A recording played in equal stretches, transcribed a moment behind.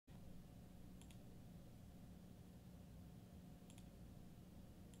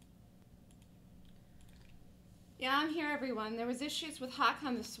Yeah, I'm here, everyone. There was issues with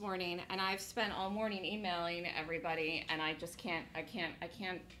Hakon this morning, and I've spent all morning emailing everybody, and I just can't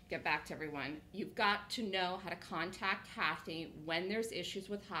get back to everyone. You've got to know how to contact Kathy when there's issues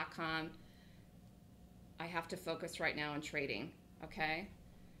with Hakon. I have to focus right now on trading, okay?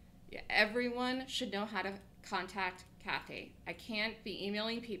 Yeah, everyone should know how to contact Kathy. I can't be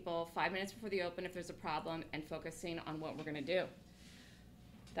emailing people 5 minutes before the open if there's a problem and focusing on what we're gonna do.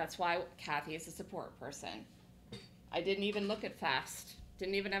 That's why Kathy is a support person. I didn't even look at Fast.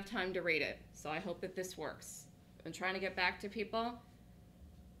 Didn't even have time to read it. So I hope that this works. I'm trying to get back to people.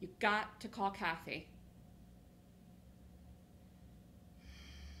 You got to call Kathy.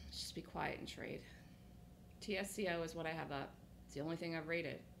 Just be quiet and trade. TSCO is what I have up. It's the only thing I've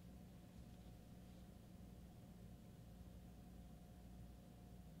rated.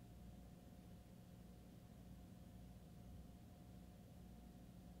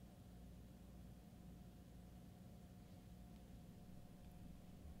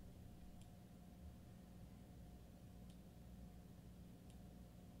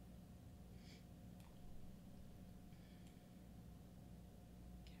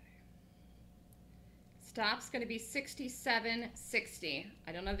 Stop's going to be 67.60.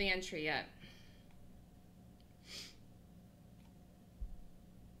 I don't have the entry yet.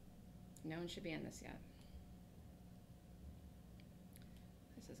 No one should be in this yet.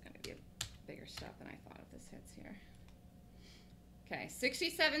 This is going to be a bigger stop than I thought if this hits here. Okay,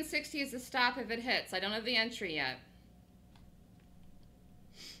 67.60 is the stop if it hits. I don't have the entry yet.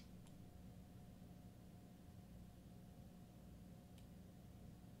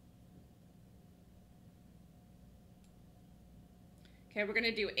 Okay, we're going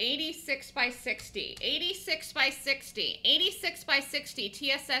to do 86 by 60, 86 by 60, 86 by 60,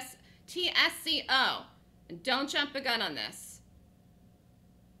 TSCO. And don't jump the gun on this.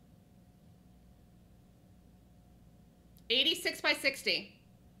 86 by 60.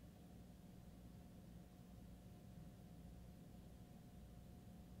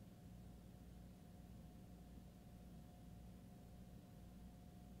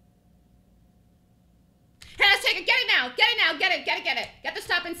 Let's take it. Get it now. Get it now. Get it. Get it. Get it. Get the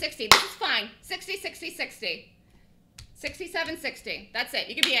stop in 60. This is fine. 60, 60, 60. 67, 60. That's it.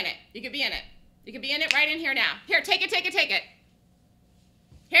 You could be in it. You could be in it. You could be in it right in here now. Here, take it, take it, take it.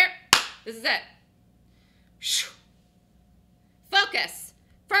 Here. This is it. Focus.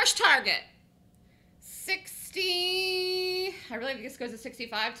 First target. 60. I really think this goes to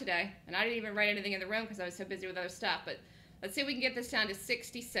 65 today. And I didn't even write anything in the room because I was so busy with other stuff. But let's see if we can get this down to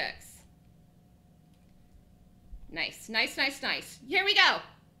 66. Nice, nice, nice, nice. Here we go.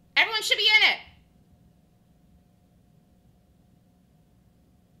 Everyone should be in it.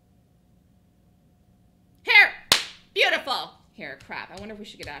 Here. Beautiful. Here, crap. I wonder if we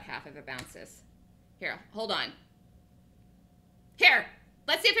should get out half if it bounces. Here, hold on. Here.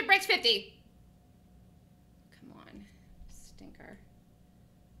 Let's see if it breaks 50. Come on. Stinker.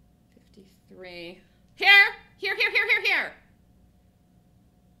 53. Here. Here, here, here, here, here.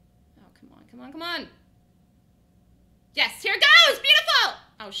 Oh, come on, come on, come on. Yes, here it goes! Beautiful!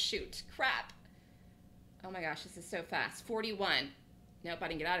 Oh, shoot. Crap. Oh, my gosh, this is so fast. 41. Nope, I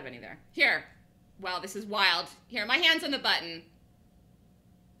didn't get out of any there. Here. Wow, this is wild. Here, my hand's on the button.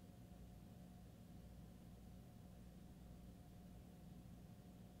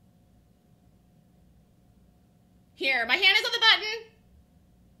 Here, my hand is on the button.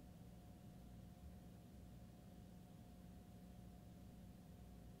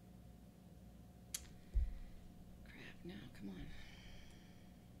 No, come on.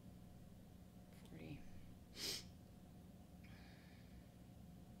 40.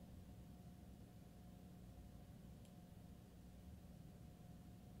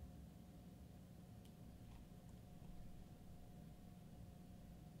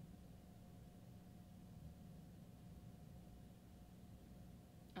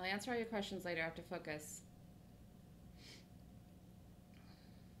 I'll answer all your questions later after focus.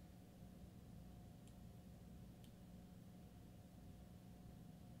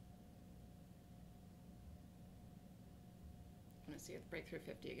 Let's see if break through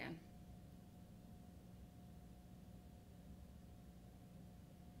 50 again.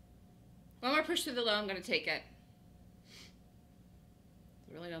 One more push through the low, I'm going to take it.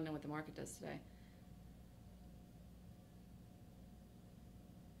 I really don't know what the market does today.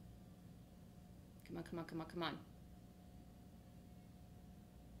 Come on, come on, come on, come on.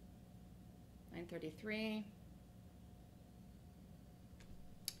 933.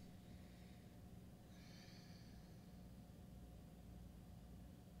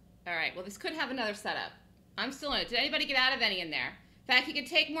 All right, well, this could have another setup. I'm still in it. Did anybody get out of any in there? In fact, you could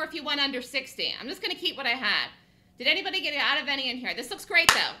take more if you went under 60. I'm just going to keep what I had. Did anybody get out of any in here? This looks great,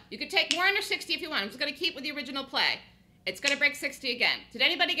 though. You could take more under 60 if you want. I'm just going to keep with the original play. It's going to break 60 again. Did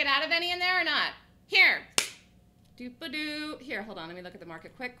anybody get out of any in there or not? Here. Doop-a-doo. Here, hold on. Let me look at the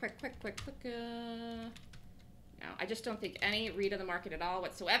market quick. No, I just don't think any read of the market at all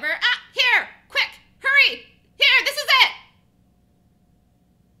whatsoever. Ah, here, quick, hurry. Here, this is it.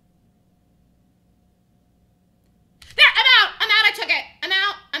 There, I'm out, I took it. I'm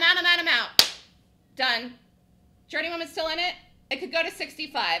out. Done. Journey Woman's still in it? It could go to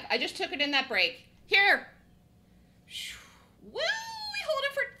 65. I just took it in that break. Here. Woo, we hold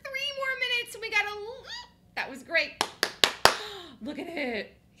it for 3 more minutes and we got a, that was great. Look at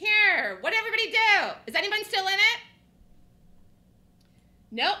it. Here, what did everybody do? Is anyone still in it?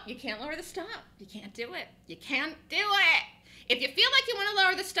 Nope, you can't lower the stop. You can't do it. You can't do it. If you feel like you want to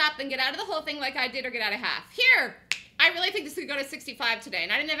lower the stop, then get out of the whole thing like I did or get out of half. Here, I really think this could go to 65 today.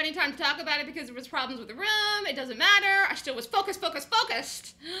 And I didn't have any time to talk about it because there was problems with the room. It doesn't matter. I still was focused.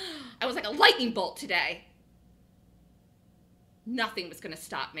 I was like a lightning bolt today. Nothing was going to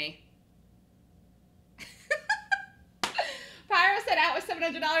stop me. Pyro said out with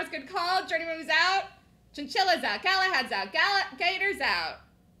 $700. Good call. Journeyman was out. Chinchilla's out. Galahad's out. Gator's out.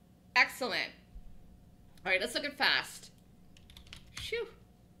 Excellent. All right, let's look at fast. Phew.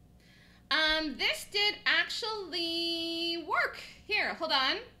 This did actually work. Here, hold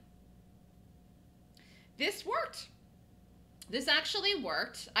on. This worked. This actually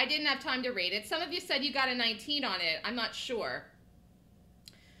worked. I didn't have time to rate it. Some of you said you got a 19 on it. I'm not sure.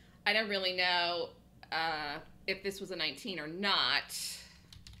 I don't really know if this was a 19 or not.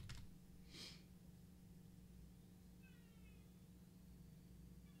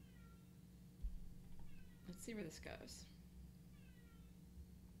 Let's see where this goes.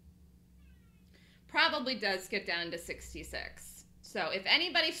 Probably does get down to 66. So if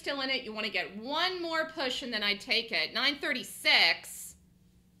anybody's still in it, you want to get one more push and then I'd take it. 936.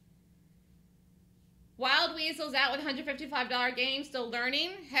 Wild Weasel's out with $155 game, still learning.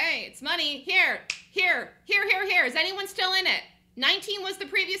 Hey, it's money. Here. Is anyone still in it? 19 was the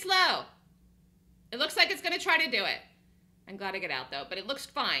previous low. It looks like it's going to try to do it. I'm glad to get out though, but it looks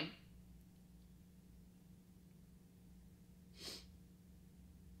fine.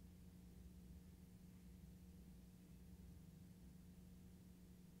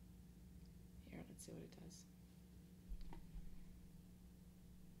 Here, let's see what it does.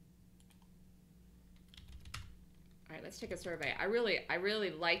 All right, let's take a survey. I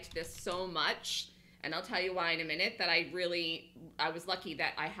really liked this so much, and I'll tell you why in a minute, that I was lucky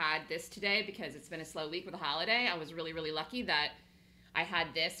that I had this today because it's been a slow week with a holiday. I was really lucky that I had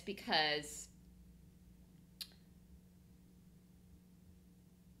this because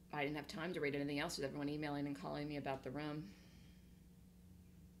I didn't have time to read anything else with everyone emailing and calling me about the room.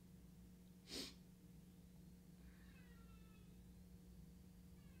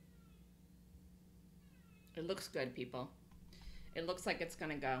 It looks good, people. It looks like it's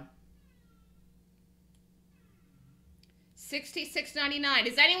gonna go. $66.99.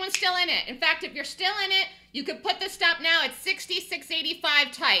 Is anyone still in it? In fact, if you're still in it, you could put the stop now at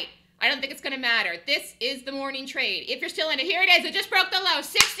 $66.85 tight. I don't think it's gonna matter. This is the morning trade. If you're still in it, here it is. It just broke the low.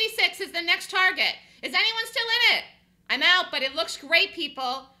 66 is the next target. Is anyone still in it? I'm out, but it looks great,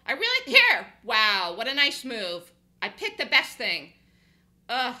 people. Here. Wow, what a nice move. I picked the best thing.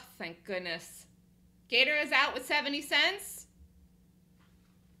 Oh, thank goodness. Gator is out with 70 cents.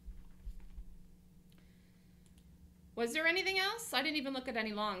 Was there anything else? I didn't even look at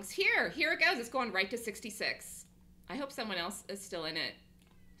any longs. Here it goes. It's going right to 66. I hope someone else is still in it.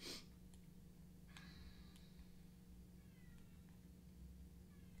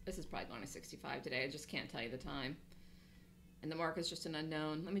 This is probably going to 65 today. I just can't tell you the time. And the market's just an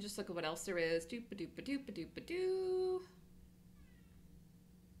unknown. Let me just look at what else there is. Doop-a-doop-a-doop-a-doop-a-doo.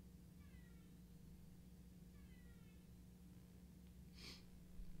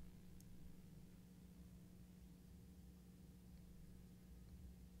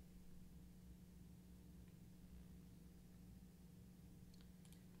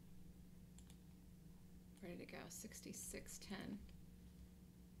 Ready to go. 66.10.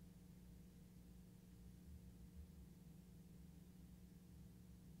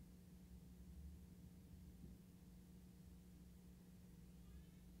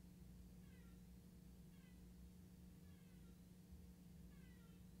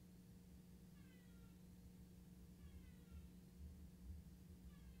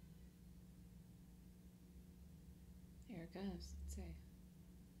 Here it goes. Let's see.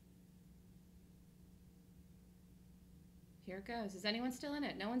 Here it goes. Is anyone still in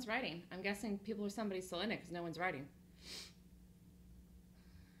it? No one's writing. I'm guessing somebody's still in it because no one's writing.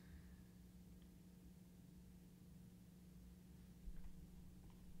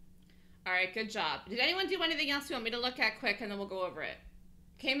 All right, good job. Did anyone do anything else you want me to look at quick, and then we'll go over it?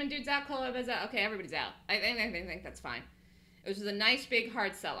 Cayman dude's out, Colaba's out. Okay, everybody's out. I think that's fine. It was just a nice big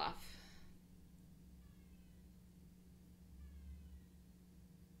hard sell-off.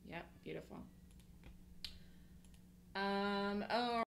 Yep, beautiful. Oh,